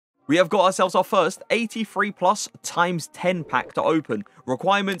we have got ourselves our first 83 plus times 10 pack to open.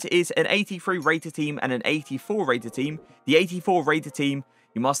 Requirement is an 83 rated team and an 84 rated team. The 84 rated team,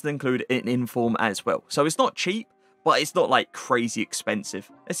 you must include an inform as well. So it's not cheap, but it's not like crazy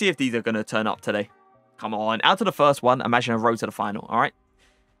expensive. Let's see if these are going to turn up today. Come on, out to the first one. Imagine a road to the final, all right?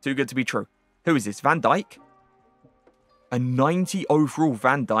 Too good to be true. Who is this? Van Dijk? A 90 overall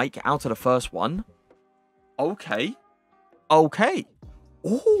Van Dijk out of the first one. Okay. Okay.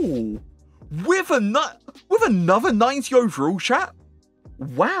 Oh, with another 90 overall, chat.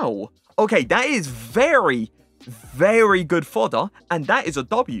 Wow. Okay, that is very, very good fodder, and that is a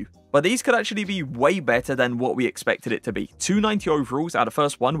W. But these could actually be way better than what we expected it to be. 290 overalls out of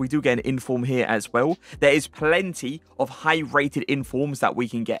first one. We do get an inform here as well. There is plenty of high-rated informs that we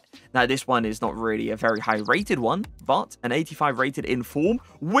can get. Now, this one is not really a very high-rated one, but an 85 rated inform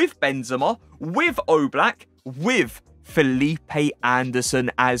with Benzema, with Oblak, with Felipe Anderson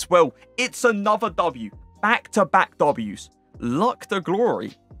as well. It's another W. Back-to-back Ws. Luck to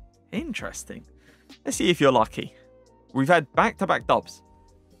glory. Interesting. Let's see if you're lucky. We've had back-to-back dubs.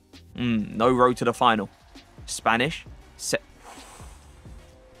 No road to the final. Spanish.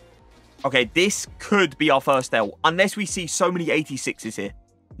 Okay, this could be our first L. Unless we see so many 86s here.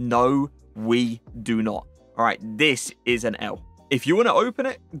 No, we do not. All right, this is an L. If you want to open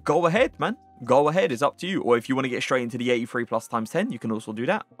it, go ahead, man. Go ahead. It's up to you. Or if you want to get straight into the 83 plus times 10, you can also do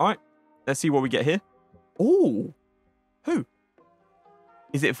that. All right, let's see what we get here. Oh, who?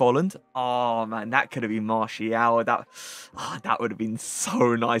 Is it Volland? Oh, man, that could have been Martial. That would have been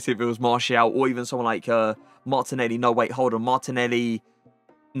so nice if it was Martial or even someone like Martinelli. No, wait, hold on. Martinelli.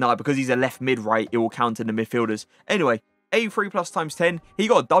 No, because he's a left mid, right? It will count in the midfielders. Anyway, 83 plus times 10. He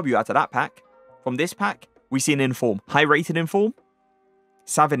got a W out of that pack. From this pack, we see an inform. High-rated inform.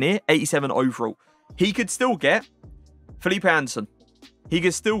 Savenir, 87 overall. He could still get Felipe Anderson. He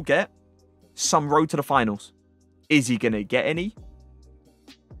could still get some road to the finals. Is he going to get any?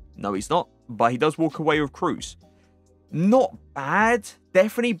 No, he's not. But he does walk away with Cruz. Not bad.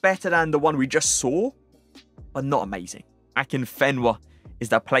 Definitely better than the one we just saw. But not amazing. Akinfenwa is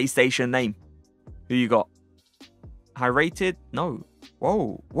that PlayStation name. Who you got? High rated? No.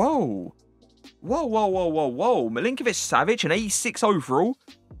 Whoa. Whoa. Whoa, whoa, whoa, whoa, whoa. Milinkovic-Savic, an 86 overall.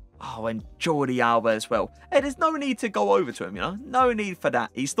 Oh, and Jordi Alba as well. Hey, there's no need to go over to him, you know? No need for that.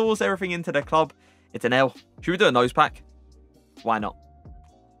 He stores everything into the club. It's an L. Should we do a nose pack? Why not?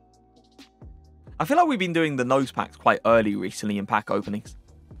 I feel like we've been doing the nose packs quite early recently in pack openings.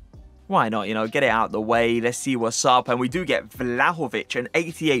 Why not, you know, get it out of the way. Let's see what's up. And we do get Vlahovic, an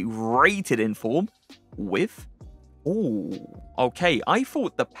 88 rated inform with... Oh, okay. I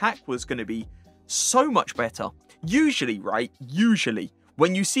thought the pack was going to be so much better. Usually, right? Usually,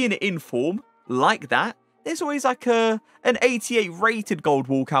 when you see an inform like that, there's always like an 88 rated gold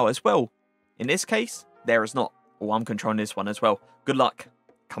walkout as well. In this case, there is not. Oh, I'm controlling this one as well. Good luck.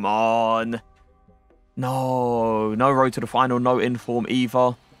 Come on. No road to the final, no inform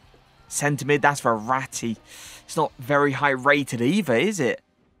either. Centre mid, that's Verratti. It's not very high rated either, is it?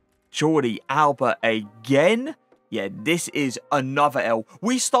 Jordi Alba again? Yeah, this is another L.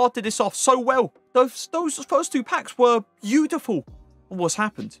 We started this off so well. Those first two packs were beautiful. What's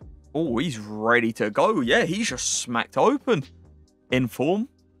happened? Oh, he's ready to go. Yeah, he's just smacked open. Inform?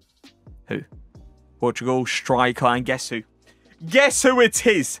 Who? Portugal striker, and guess who? Guess who it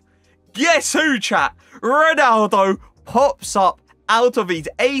is? Guess who, chat? Ronaldo pops up out of these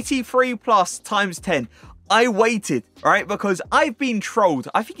 83 plus times 10. I waited, right? Because I've been trolled,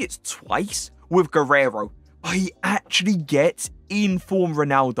 I think it's twice, with Guerrero. He actually gets inform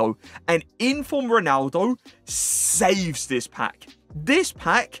Ronaldo. And inform Ronaldo saves this pack. This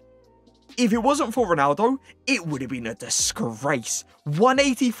pack, if it wasn't for Ronaldo, it would have been a disgrace.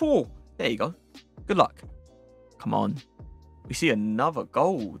 184. There you go. Good luck. Come on. We see another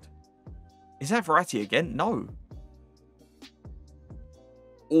gold. Is that Verratti again? No.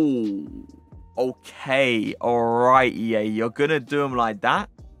 Oh. Okay. Alright, yeah. You're going to do him like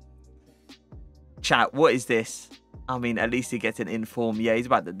that? Chat, what is this? I mean, at least he gets an inform. Yeah, he's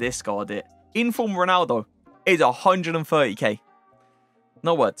about to discard it. Inform Ronaldo is 130k.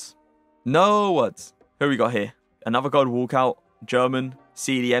 No words. No words. Who we got here? Another gold walkout. German.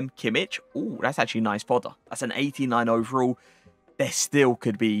 CDM. Kimmich. Oh, that's actually nice fodder. That's an 89 overall. There still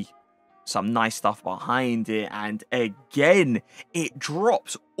could be some nice stuff behind it. And again, it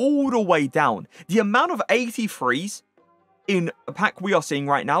drops all the way down. The amount of 83s in a pack we are seeing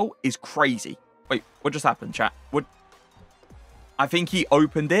right now is crazy. Wait, what just happened, chat? What? I think he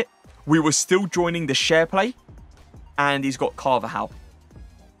opened it. We were still joining the share play. And he's got Carvajal.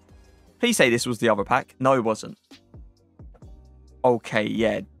 Please say this was the other pack. No, it wasn't. Okay,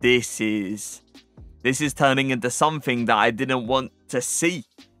 yeah, this is turning into something that I didn't want to see.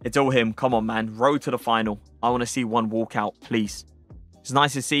 It's all him. Come on, man. Road to the final. I want to see one walkout, please. It's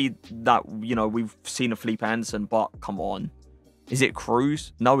nice to see that, you know, we've seen a Felipe Anderson, but come on. Is it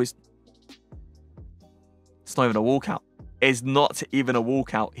Cruz? No, it's not even a walkout. It's not even a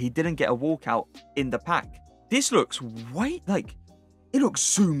walkout. He didn't get a walkout in the pack. This looks like, it looks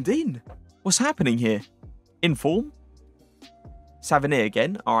zoomed in. What's happening here? In form? Savinir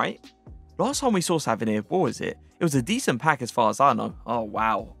again. All right. Last time we saw Savinir, what was it? It was a decent pack as far as I know. Oh,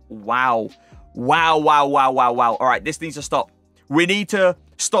 wow. Wow. Wow, wow, wow, wow, wow. All right, this needs to stop. We need to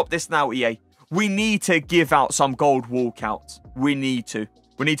stop this now, EA. We need to give out some gold walkouts. We need to.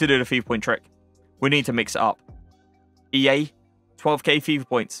 We need to do the FIFA point trick. We need to mix it up. EA, 12k FIFA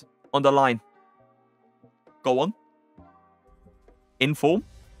points on the line. Go on. In form.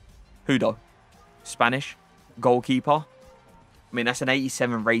 Who though? Spanish. Goalkeeper. I mean, that's an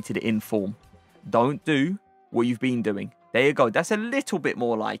 87 rated in form. Don't do what you've been doing. There you go. That's a little bit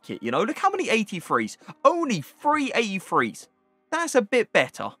more like it. You know, look how many 83s. Only 3 83s. That's a bit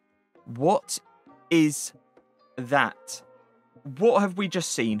better. What is that? What have we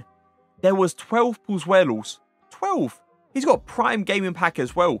just seen? There was 12 Pozuelos. 12. He's got Prime Gaming Pack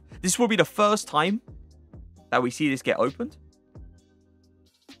as well. This will be the first time that we see this get opened.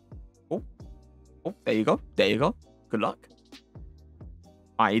 Oh, there you go. There you go. Good luck.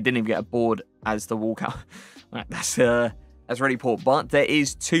 All right, he didn't even get a board as the walkout. Right, that's really poor. But there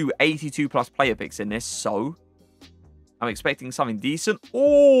is 2 82+ player picks in this, so I'm expecting something decent.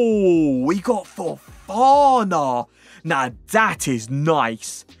 Oh, we got Fofana. Now, that is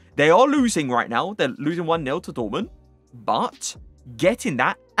nice. They are losing right now. They're losing 1-0 to Dortmund. But getting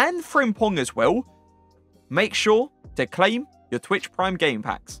that and Frimpong as well, make sure to claim your Twitch Prime Game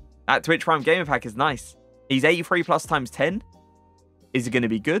Packs. That Twitch Prime Game Pack is nice. He's 83 plus times 10. Is it going to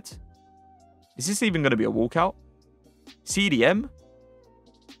be good? Is this even going to be a walkout? CDM?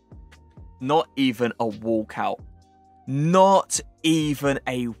 Not even a walkout. Not even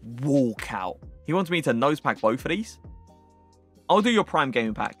a walkout. He wants me to nose pack both of these. I'll do your Prime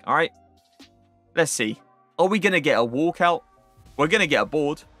Gaming Pack, all right? Let's see. Are we going to get a walkout? We're going to get a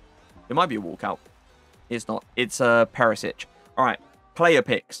board. It might be a walkout. It's not. It's Perisic. All right. Player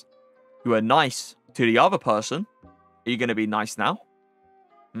picks. You are nice to the other person. Are you going to be nice now?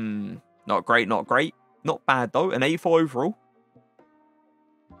 Not great, not great. Not bad, though. An 84 overall.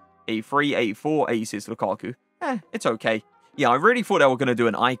 83, 84, 86 Lukaku. It's okay. Yeah, I really thought they were going to do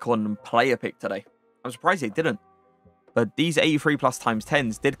an icon player pick today. I'm surprised they didn't. But these 83 plus times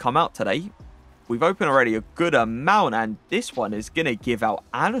 10s did come out today. We've opened already a good amount, and this one is going to give out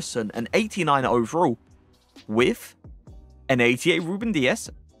Alisson an 89 overall with an 88 Ruben Dias,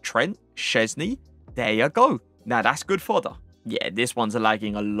 Trent, Szczesny. There you go. Now, that's good fodder. Yeah, this one's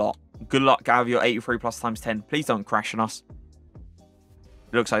lagging a lot. Good luck out of your 83 plus times 10. Please don't crash on us.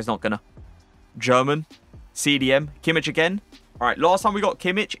 It looks like it's not going to. German, CDM, Kimmich again. All right, last time we got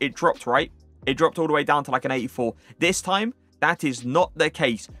Kimmich, it dropped, right? It dropped all the way down to like an 84. This time, that is not the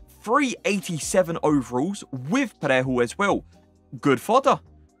case. 387 overalls with Parejo as well. Good fodder.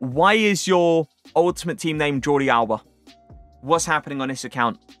 Why is your ultimate team name Jordi Alba? What's happening on this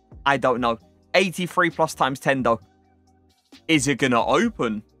account? I don't know. 83 plus times 10 though. Is it going to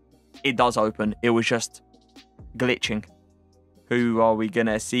open? It does open. It was just glitching. Who are we going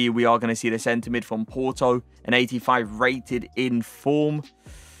to see? We are going to see the centre mid from Porto. An 85 rated in form.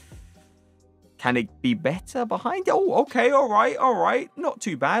 Can it be better behind? Oh, okay. All right. All right. Not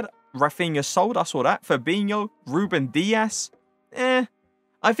too bad. Rafinha sold. I saw that. Fabinho. Ruben Dias. I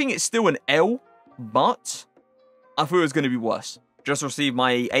think it's still an L. But I thought it was going to be worse. Just received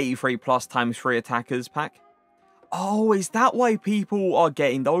my 83 plus times 3 attackers pack. Oh, is that why people are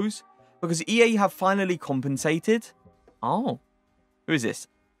getting those? Because EA have finally compensated. Oh. Who is this?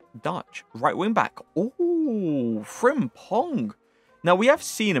 Dutch. Right wing back. Oh, Frimpong. Now, we have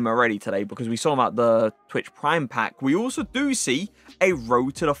seen him already today because we saw him at the Twitch Prime pack. We also do see a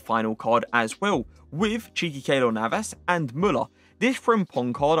road to the final card as well with Cheeky Keylor Navas and Muller. This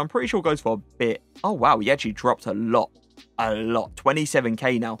Frimpong card, I'm pretty sure goes for a bit. Oh, wow. He actually dropped a lot. A lot.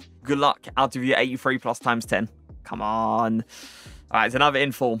 27k now. Good luck out of your 83 plus times 10. Come on. All right, it's another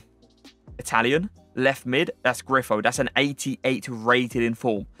inform. Italian. Left mid. That's Griffo. That's an 88 rated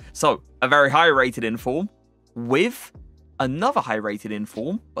inform. So, a very high rated inform with another high rated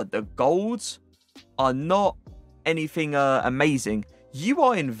inform, but the golds are not anything amazing. You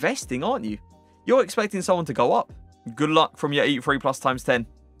are investing, aren't you? You're expecting someone to go up. Good luck from your 83 plus times 10.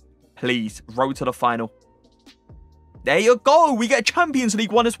 Please, road to the final. There you go. We get Champions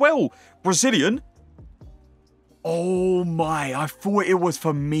League 1 as well. Brazilian. Oh my, I thought it was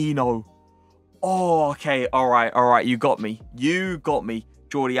Firmino. Oh, okay. All right. You got me. You got me.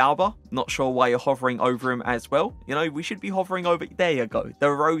 Jordi Alba, not sure why you're hovering over him as well. You know, we should be hovering over. There you go. The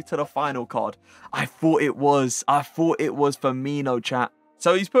road to the final card. I thought it was Firmino, chat.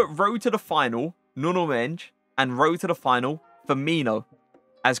 So he's put road to the final, Nuno Mendes, and road to the final, Firmino,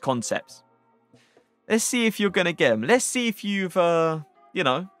 as concepts. Let's see if you're going to get him. Let's see if you've, you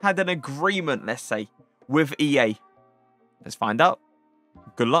know, had an agreement, let's say, with EA. Let's find out.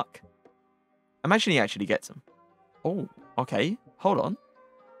 Good luck. Imagine he actually gets him. Oh, okay. Hold on.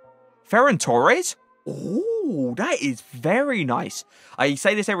 Ferran Torres? Oh, that is very nice. I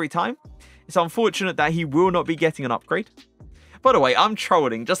say this every time. It's unfortunate that he will not be getting an upgrade. By the way, I'm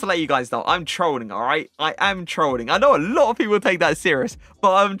trolling. Just to let you guys know, I'm trolling, all right? I am trolling. I know a lot of people take that serious,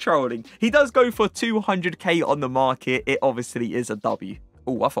 but I'm trolling. He does go for 200k on the market. It obviously is a W.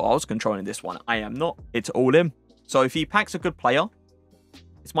 Oh, I thought I was controlling this one. I am not. It's all him. So if he packs a good player,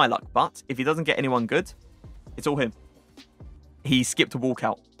 it's my luck. But if he doesn't get anyone good, it's all him. He skipped a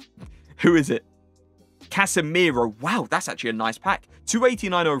walkout. Who is it? Casemiro. Wow, that's actually a nice pack.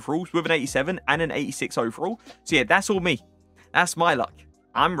 289 overalls with an 87 and an 86 overall. So yeah, that's all me. That's my luck.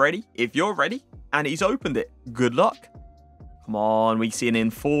 I'm ready. If you're ready, and he's opened it, good luck. Come on, we see an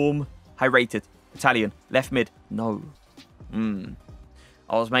inform. High rated. Italian. Left mid. No.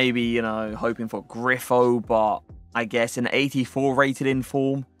 I was maybe, you know, hoping for Griffo, but I guess an 84 rated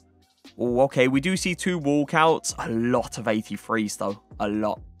inform. Oh, okay, we do see 2 walkouts. A lot of 83s, though. A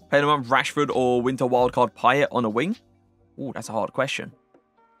lot. Playing him on Rashford or Winter Wildcard Payet on a wing? Oh, that's a hard question.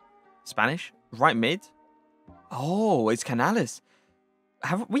 Spanish? Right mid? Oh, it's Canales.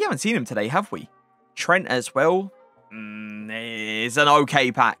 We haven't seen him today, have we? Trent as well. It's an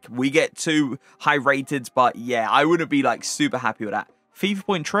okay pack. We get 2 high rated, but yeah, I wouldn't be like super happy with that. FIFA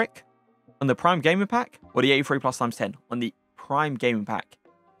point trick on the Prime Gaming Pack or the 83 plus times 10 on the Prime Gaming Pack.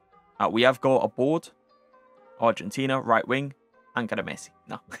 We have got a board. Argentina, right wing. Ankara Messi.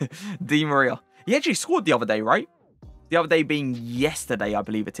 No. Di Maria. He actually scored the other day, right? The other day being yesterday, I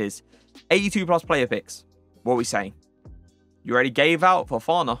believe it is. 82 plus player picks. What are we saying? You already gave out for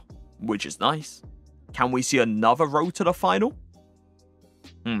Fana, which is nice. Can we see another road to the final?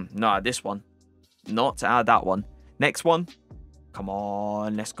 No, this one. Not out of that one. Next one. Come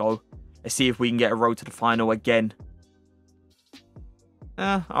on, let's go. Let's see if we can get a road to the final again.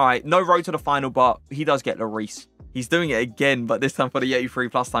 All right, no road to the final, but he does get Lloris. He's doing it again, but this time for the 83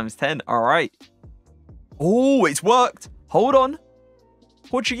 plus times 10. All right. Oh, it's worked. Hold on.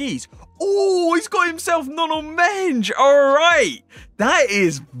 Portuguese. Oh, he's got himself Nuno Mendes. All right. That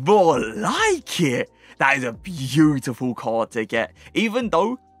is more like it. That is a beautiful card to get. Even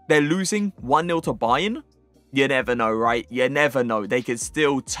though they're losing 1-0 to Bayern, you never know, right? You never know. They could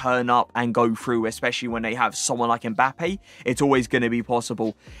still turn up and go through, especially when they have someone like Mbappe. It's always going to be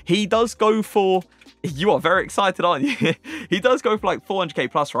possible. He does go for... You are very excited, aren't you? He does go for like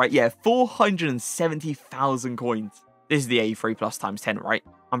 400k plus, right? Yeah, 470,000 coins. This is the 83 plus times 10, right?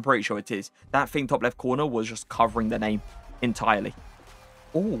 I'm pretty sure it is. That thing top left corner was just covering the name entirely.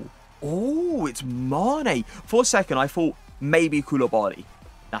 Oh, it's Mane. For a second, I thought maybe Koulibaly.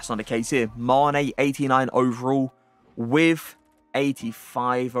 That's not the case here. Mane, 89 overall with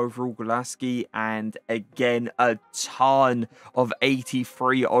 85 overall Golaski. And again, a ton of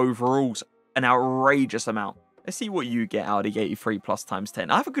 83 overalls. An outrageous amount. Let's see what you get out of the 83 plus times 10.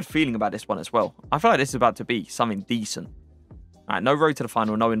 I have a good feeling about this one as well. I feel like this is about to be something decent. All right, no road to the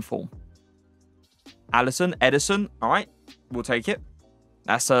final, no inform. Alisson, Edison. All right, we'll take it.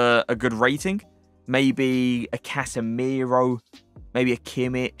 That's a good rating. Maybe a Casemiro. Maybe a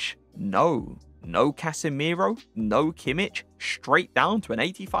Kimmich. No Casemiro. No Kimmich. Straight down to an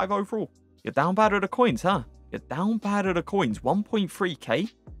 85 overall. You're down bad at the coins, huh? You're down bad at the coins.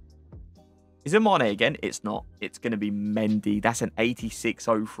 1.3k. Is it Mane again? It's not. It's going to be Mendy. That's an 86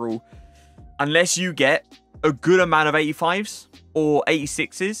 overall. Unless you get a good amount of 85s or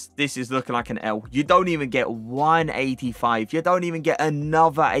 86s, this is looking like an L. You don't even get 185. You don't even get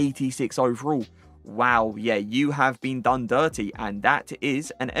another 86 overall. Wow, yeah, you have been done dirty, and that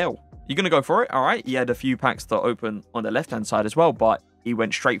is an L. You're going to go for it? All right. He had a few packs to open on the left-hand side as well, but he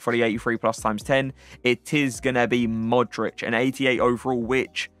went straight for the 83 plus times 10. It is going to be Modric, an 88 overall,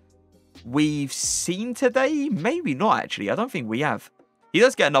 which... we've seen today? Maybe not, actually. I don't think we have. He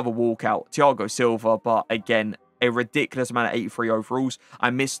does get another walkout. Thiago Silva, but again, a ridiculous amount of 83 overalls. I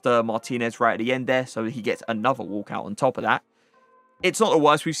missed Martinez right at the end there, so he gets another walkout on top of that. It's not the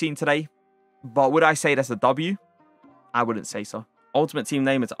worst we've seen today, but would I say that's a W? I wouldn't say so. Ultimate team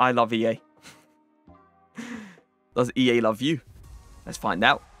name is I Love EA. Does EA love you? Let's find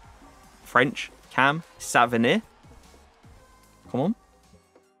out. French, Cam, Savenir. Come on.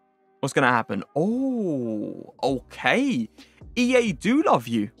 What's going to happen? Oh, okay. EA do love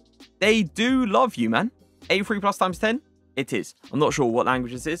you. They do love you, man. 83 plus times 10? It is. I'm not sure what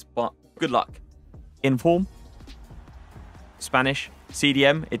language this is, but good luck. Inform. Spanish.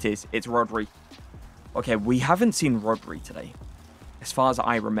 CDM. It is. It's Rodri. Okay, we haven't seen Rodri today, as far as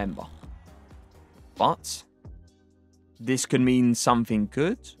I remember. But this could mean something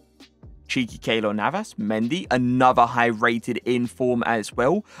good. Cheeky Keylor Navas, Mendy, another high-rated inform as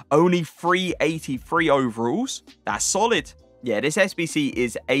well. Only 383 overalls. That's solid. Yeah, this SBC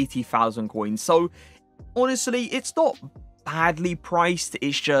is 80,000 coins. So, honestly, it's not badly priced.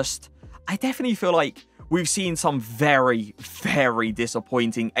 It's just, I definitely feel like we've seen some very, very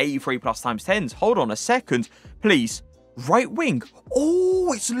disappointing 83 plus times 10s. Hold on a second, please. Right wing.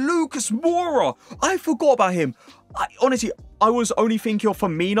 Oh, it's Lucas Mohr. I forgot about him. Honestly, I was only thinking of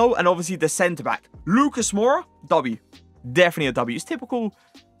Firmino and obviously the centre-back. Lucas Mohr, W. Definitely a W. It's typical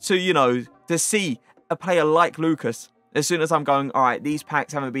to, you know, to see a player like Lucas. As soon as I'm going, all right, these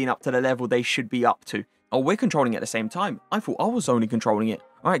packs haven't been up to the level they should be up to. Oh, we're controlling it at the same time. I thought I was only controlling it.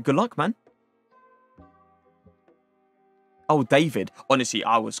 All right, good luck, man. Oh, David. Honestly,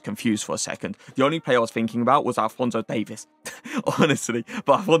 I was confused for a second. The only player I was thinking about was Alphonso Davies. Honestly.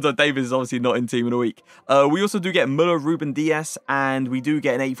 But Alphonso Davies is obviously not in Team of the Week. We also do get Mohr, Ruben Diaz, and we do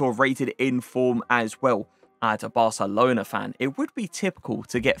get an 84 rated inform as well. As a Barcelona fan, it would be typical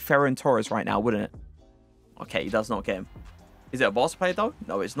to get Ferran Torres right now, wouldn't it? Okay, he does not get him. Is it a Barca player, though?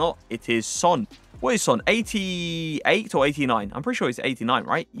 No, it's not. It is Son. What is Son? 88 or 89? I'm pretty sure it's 89,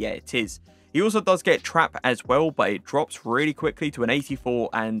 right? Yeah, it is. He also does get Trap as well, but it drops really quickly to an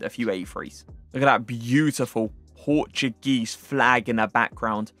 84 and a few 83s. Look at that beautiful Portuguese flag in the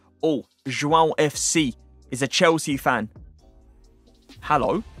background. Oh, João FC is a Chelsea fan.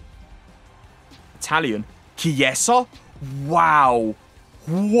 Hello. Italian. Chiesa? Wow.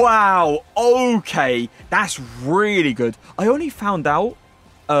 Wow. Okay. That's really good. I only found out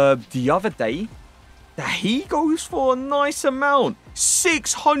the other day that he goes for a nice amount.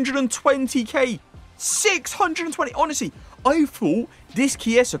 620k. 620. Honestly, I thought this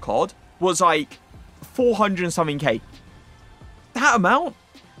Chiesa card was like 400 and something K. That amount?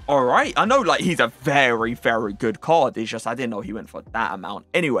 All right. I know like he's a very, very good card. It's just I didn't know he went for that amount.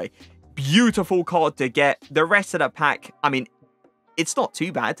 Anyway, beautiful card to get. The rest of the pack, I mean, it's not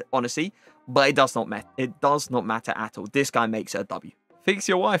too bad, honestly, but it does not matter. It does not matter at all. This guy makes it a W. Fix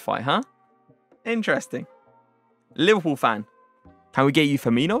your Wi-Fi, huh? Interesting. Liverpool fan. Can we get you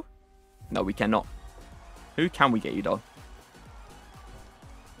Firmino? No, we cannot. Who can we get you, though?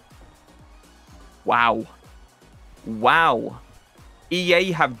 Wow. Wow.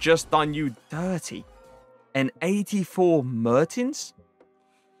 EA have just done you dirty. An 84 Mertens?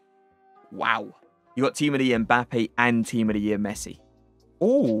 Wow. You got Team of the Year Mbappe and Team of the Year Messi.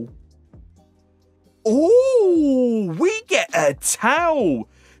 Oh. Oh, we get a towel.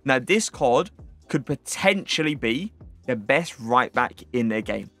 Now, this card could potentially be the best right back in their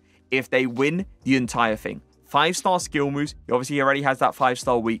game if they win the entire thing. 5-star skill moves. He obviously already has that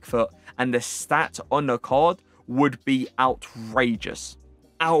 5-star weak foot. And the stats on the card would be outrageous.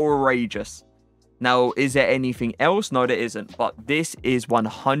 Outrageous. Now, is there anything else? No, there isn't. But this is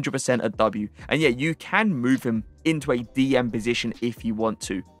 100% a W. And yeah, you can move him into a DM position if you want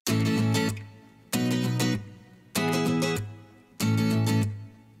to.